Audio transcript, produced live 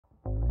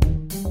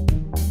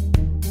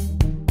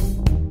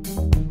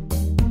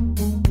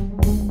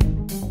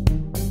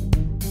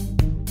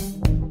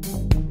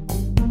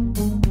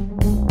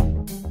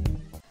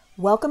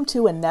Welcome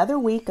to another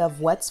week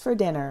of What's for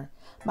Dinner.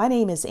 My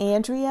name is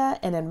Andrea,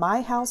 and in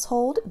my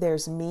household,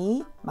 there's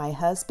me, my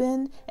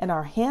husband, and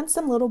our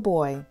handsome little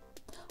boy.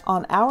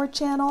 On our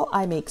channel,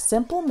 I make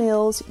simple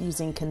meals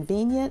using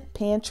convenient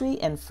pantry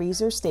and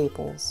freezer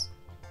staples.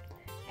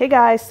 Hey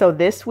guys, so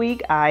this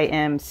week I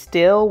am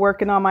still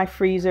working on my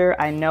freezer.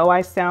 I know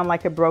I sound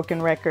like a broken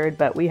record,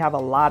 but we have a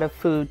lot of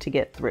food to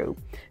get through.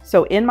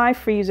 So in my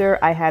freezer,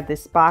 I have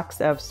this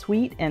box of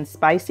sweet and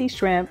spicy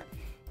shrimp.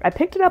 I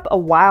picked it up a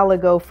while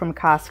ago from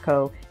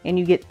Costco, and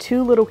you get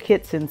two little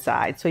kits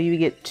inside. So you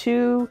get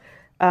two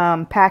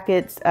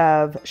packets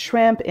of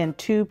shrimp and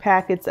two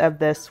packets of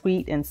the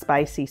sweet and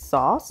spicy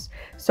sauce.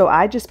 So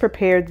I just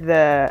prepared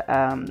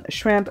the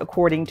shrimp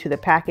according to the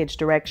package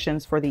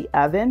directions for the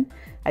oven.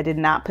 I did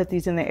not put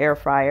these in the air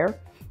fryer.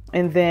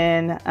 And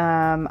then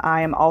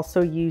I am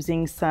also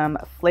using some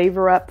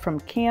Flavor Up from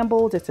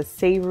Campbell's. It's a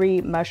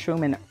savory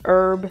mushroom and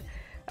herb.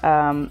 It's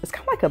kind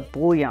of like a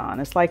bouillon.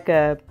 It's like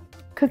a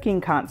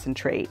cooking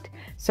concentrate.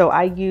 So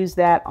I use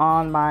that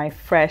on my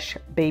fresh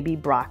baby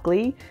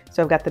broccoli.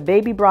 So I've got the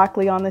baby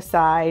broccoli on the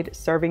side,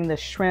 serving the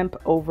shrimp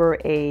over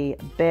a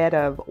bed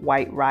of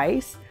white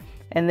rice.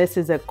 And this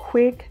is a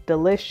quick,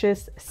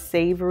 delicious,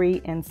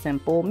 savory, and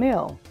simple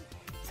meal.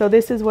 So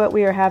this is what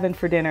we are having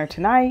for dinner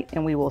tonight,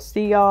 and we will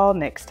see y'all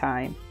next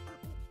time.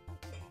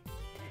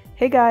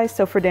 Hey guys,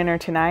 so for dinner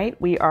tonight,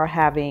 we are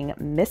having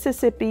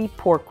Mississippi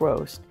pork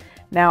roast.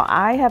 Now,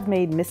 I have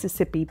made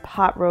Mississippi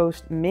pot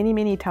roast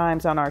many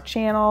times on our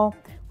channel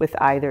with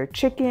either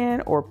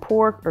chicken or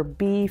pork or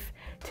beef.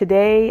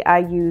 Today, I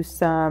used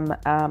some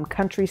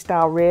country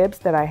style ribs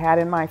that I had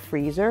in my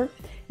freezer,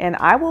 and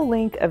I will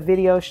link a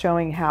video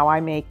showing how I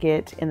make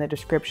it in the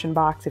description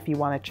box if you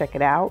want to check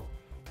it out.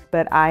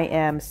 But I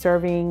am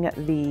serving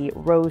the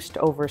roast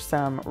over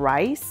some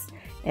rice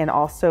and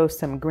also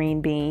some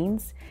green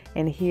beans.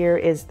 And here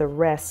is the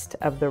rest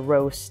of the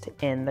roast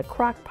in the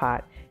crock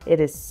pot. It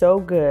is so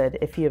good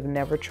if you have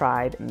never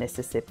tried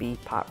Mississippi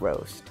pot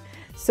roast.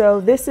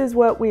 So this is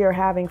what we are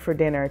having for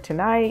dinner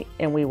tonight,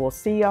 and we will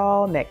see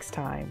y'all next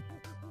time.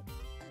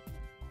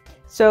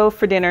 So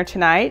for dinner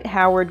tonight,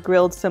 Howard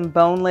grilled some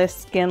boneless,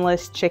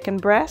 skinless chicken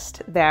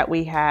breast that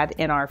we had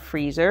in our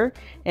freezer.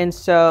 And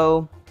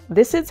so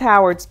this is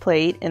Howard's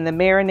plate, and the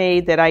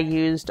marinade that I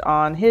used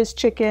on his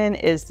chicken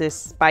is this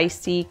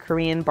spicy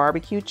Korean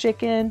barbecue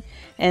chicken.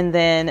 And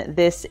then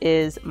this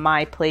is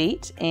my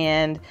plate,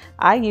 and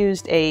I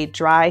used a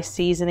dry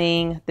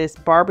seasoning, this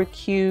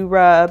barbecue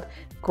rub,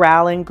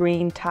 growling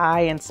green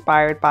Thai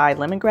inspired by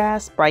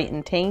lemongrass, bright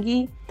and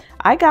tangy.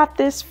 I got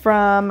this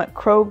from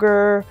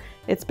Kroger.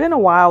 It's been a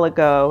while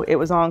ago. It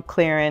was on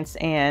clearance,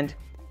 and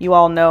you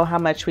all know how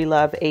much we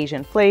love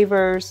Asian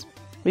flavors.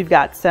 We've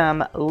got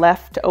some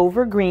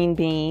leftover green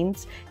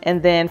beans,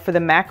 and then for the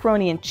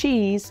macaroni and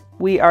cheese,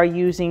 we are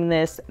using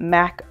this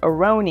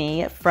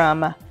macaroni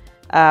from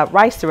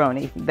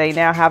Rice-A-Roni. They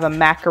now have a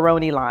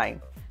macaroni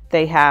line.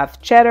 They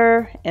have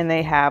cheddar and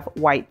they have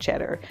white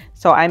cheddar.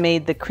 So I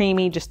made the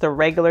creamy, just the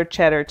regular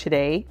cheddar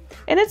today,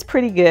 and it's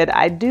pretty good.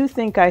 I do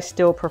think I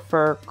still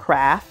prefer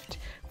Kraft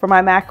for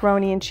my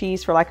macaroni and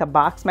cheese, for like a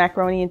box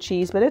macaroni and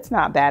cheese, but it's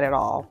not bad at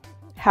all.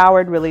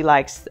 Howard really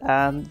likes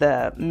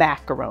the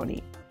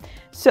macaroni.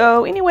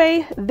 So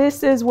anyway,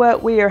 this is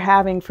what we are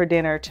having for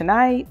dinner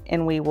tonight,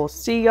 and we will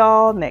see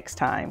y'all next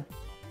time.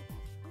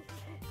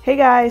 Hey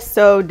guys,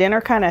 so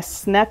dinner kind of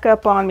snuck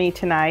up on me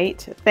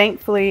tonight.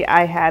 Thankfully,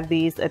 I had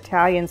these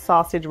Italian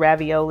sausage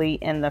ravioli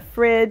in the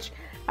fridge.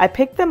 I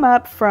picked them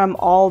up from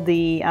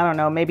Aldi, I don't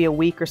know, maybe a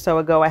week or so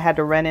ago. I had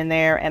to run in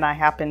there and I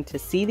happened to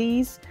see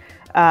these.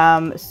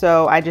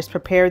 So I just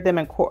prepared them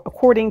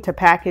according to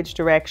package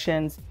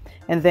directions.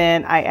 And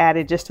then I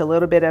added just a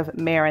little bit of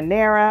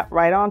marinara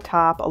right on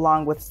top,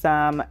 along with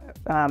some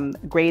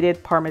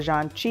grated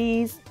Parmesan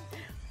cheese.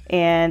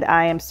 And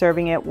I am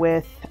serving it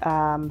with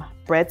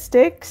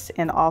breadsticks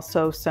and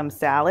also some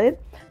salad.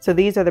 So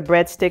these are the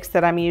breadsticks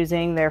that I'm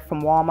using. They're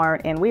from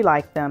Walmart, and we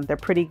like them. They're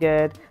pretty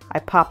good. I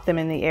popped them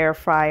in the air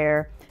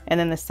fryer. And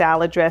then the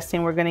salad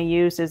dressing we're going to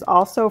use is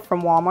also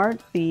from Walmart,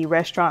 the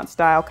restaurant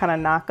style kind of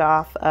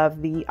knockoff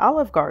of the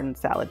Olive Garden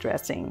salad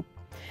dressing.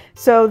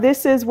 So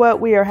this is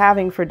what we are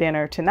having for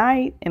dinner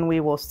tonight, and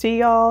we will see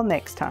y'all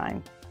next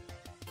time.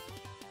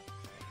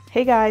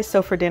 Hey guys,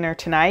 so for dinner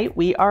tonight,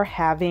 we are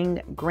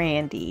having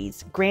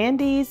Grandy's.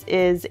 Grandy's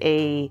is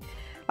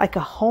like a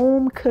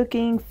home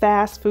cooking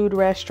fast food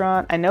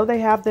restaurant. I know they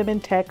have them in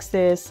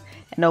Texas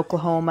and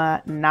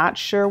Oklahoma. Not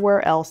sure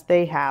where else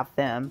they have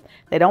them.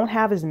 They don't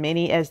have as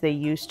many as they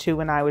used to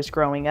when I was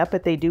growing up,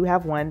 but they do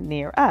have one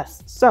near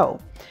us.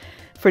 So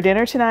for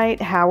dinner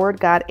tonight, Howard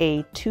got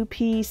a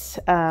two-piece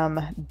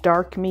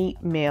dark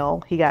meat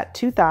meal. He got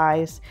 2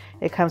 thighs.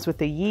 It comes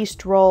with a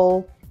yeast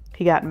roll.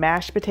 He got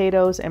mashed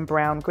potatoes and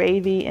brown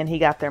gravy, and he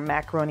got their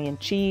macaroni and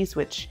cheese,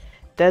 which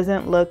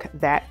doesn't look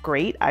that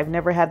great. I've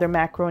never had their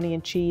macaroni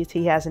and cheese.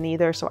 He hasn't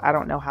either, so I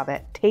don't know how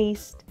that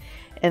tastes.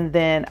 And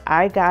then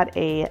I got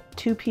a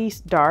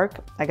 2-piece dark.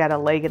 I got a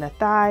leg and a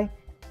thigh,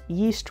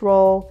 yeast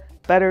roll,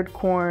 buttered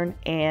corn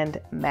and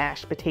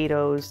mashed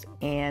potatoes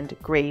and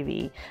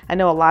gravy. I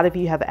know a lot of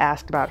you have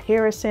asked about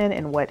Harrison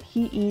and what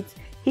he eats.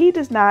 He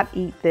does not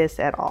eat this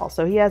at all.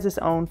 So he has his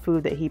own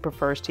food that he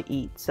prefers to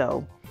eat.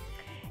 So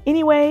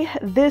anyway,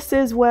 this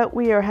is what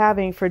we are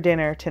having for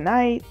dinner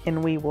tonight,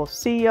 and we will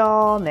see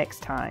y'all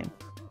next time.